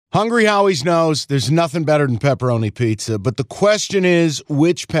Hungry Howie's knows there's nothing better than pepperoni pizza, but the question is,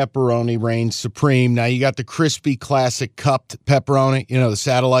 which pepperoni reigns supreme? Now, you got the crispy classic cupped pepperoni, the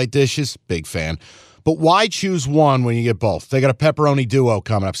satellite dishes, big fan. But why choose one when you get both? They got a pepperoni duo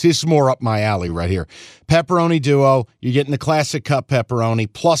coming up. See, this is more up my alley right here. Pepperoni duo, you're getting the classic cup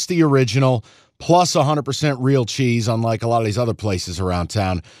pepperoni, plus the original, plus 100% real cheese, unlike a lot of these other places around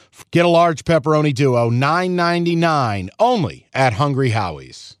town. Get a large pepperoni duo, $9.99, only at Hungry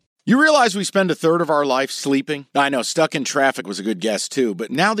Howie's. You realize we spend a third of our life sleeping? I know, stuck in traffic was a good guess too, but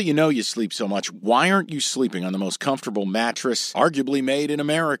now that you know you sleep so much, why aren't you sleeping on the most comfortable mattress arguably made in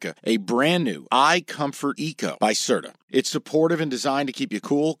America? A brand new iComfort Eco by Serta. It's supportive and designed to keep you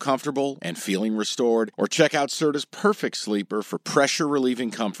cool, comfortable, and feeling restored. Or check out Serta's Perfect Sleeper for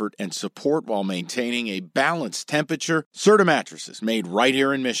pressure-relieving comfort and support while maintaining a balanced temperature. Serta mattresses made right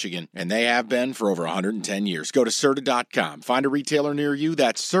here in Michigan, and they have been for over 110 years. Go to Serta.com. Find a retailer near you.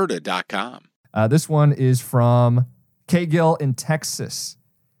 That's Serta.com. This one is from K. Gill in Texas.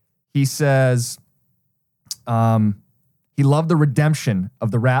 He says he loved the redemption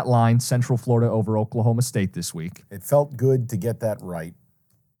of the Rat Line, Central Florida over Oklahoma State this week. It felt good to get that right.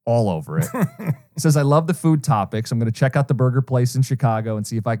 All over it. He says, I love the food topics. I'm going to check out the burger place in Chicago and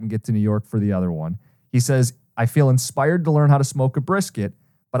see if I can get to New York for the other one. He says, I feel inspired to learn how to smoke a brisket,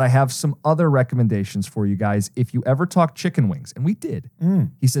 but I have some other recommendations for you guys if you ever talk chicken wings. And we did.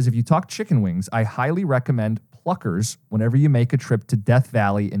 He says, if you talk chicken wings, I highly recommend Pluckers whenever you make a trip to Death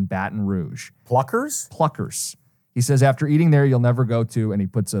Valley in Baton Rouge. Pluckers? Pluckers. He says, after eating there, you'll never go to, and he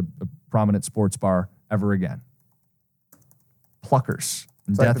puts a prominent sports bar ever again. Pluckers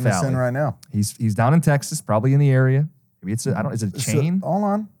in Death Typing this Valley. in right now. He's down in Texas, probably in the area. Maybe it's is it a chain? Hold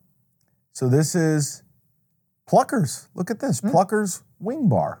on. So this is Pluckers. Look at this. Pluckers Wing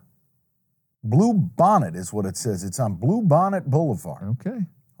Bar. Blue Bonnet is what it says. It's on Blue Bonnet Boulevard. Okay.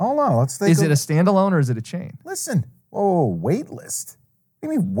 Hold on. Let's think. Is it a standalone or is it a chain? Listen. Oh, wait list. What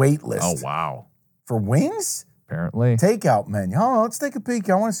do you mean wait list? Oh, wow. For wings? Apparently. Takeout menu. Hold on. Let's take a peek.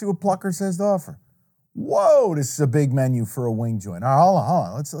 I want to see what Pluckers has to offer. Whoa, this is a big menu for a wing joint. All right, hold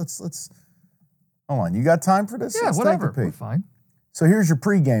on. Let's. Hold on. You got time for this? Yeah, Let's whatever. Take a peek. We're fine. So here's your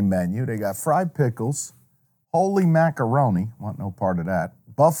pregame menu. They got fried pickles, holy macaroni, want no part of that,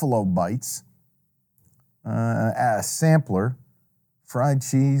 buffalo bites, a sampler, fried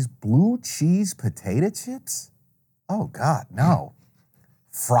cheese, blue cheese potato chips? Oh, God, no.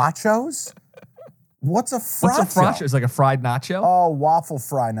 Frachos? What's a fracho? What's a fracho? It's like a fried nacho? Oh, waffle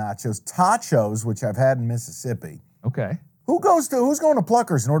fry nachos. Tachos, which I've had in Mississippi. Okay. Who's going to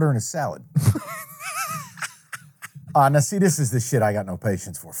Pluckers and ordering a salad? Now, see, this is the shit I got no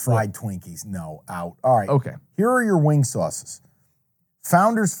patience for. Fried Twinkies, no, out. All right. Okay. Here are your wing sauces.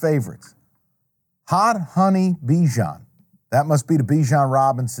 Founder's favorites. Hot Honey Bijan. That must be the Bijan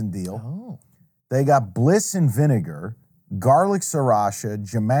Robinson deal. Oh. They got Bliss and Vinegar, Garlic Sriracha,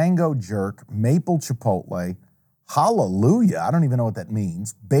 Jamango Jerk, Maple Chipotle, Hallelujah. I don't even know what that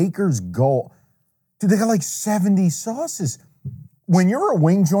means. Baker's Gold. Dude, they got like 70 sauces. When you're a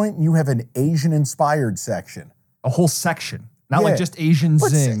wing joint and you have an Asian-inspired section. A whole section. Not like just Asian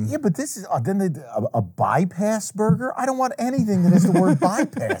zing. Yeah, but this is then a bypass burger. I don't want anything that has the word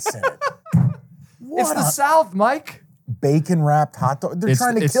bypass in it. It's the South, Mike. Bacon wrapped hot dog. They're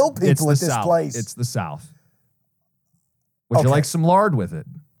trying to kill people at this place. It's the South. Would you like some lard with it?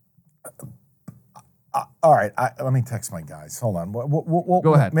 All right, let me text my guys. Hold on.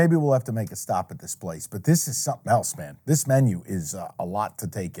 Go ahead. Maybe we'll have to make a stop at this place, but this is something else, man. This menu is a lot to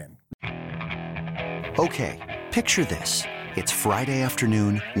take in. Okay, picture this. It's Friday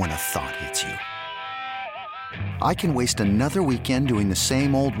afternoon when a thought hits you. I can waste another weekend doing the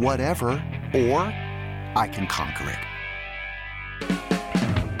same old whatever, or I can conquer it.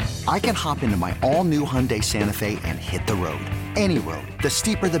 I can hop into my all-new Hyundai Santa Fe and hit the road. Any road. The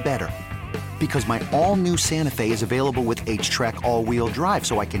steeper, the better. Because my all-new Santa Fe is available with H-Track all-wheel drive,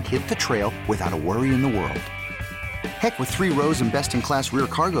 so I can hit the trail without a worry in the world. Heck, with 3 rows and best-in-class rear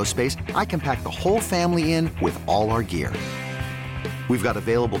cargo space, I can pack the whole family in with all our gear. We've got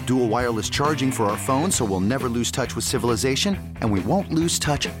available dual wireless charging for our phones, so we'll never lose touch with civilization, and we won't lose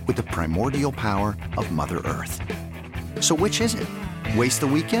touch with the primordial power of Mother Earth. So which is it? Waste the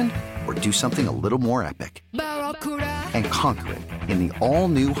weekend or do something a little more epic? And conquer it in the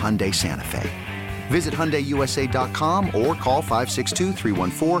all-new Hyundai Santa Fe. Visit HyundaiUSA.com or call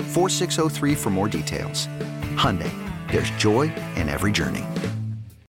 562-314-4603 for more details. Hyundai, there's joy in every journey.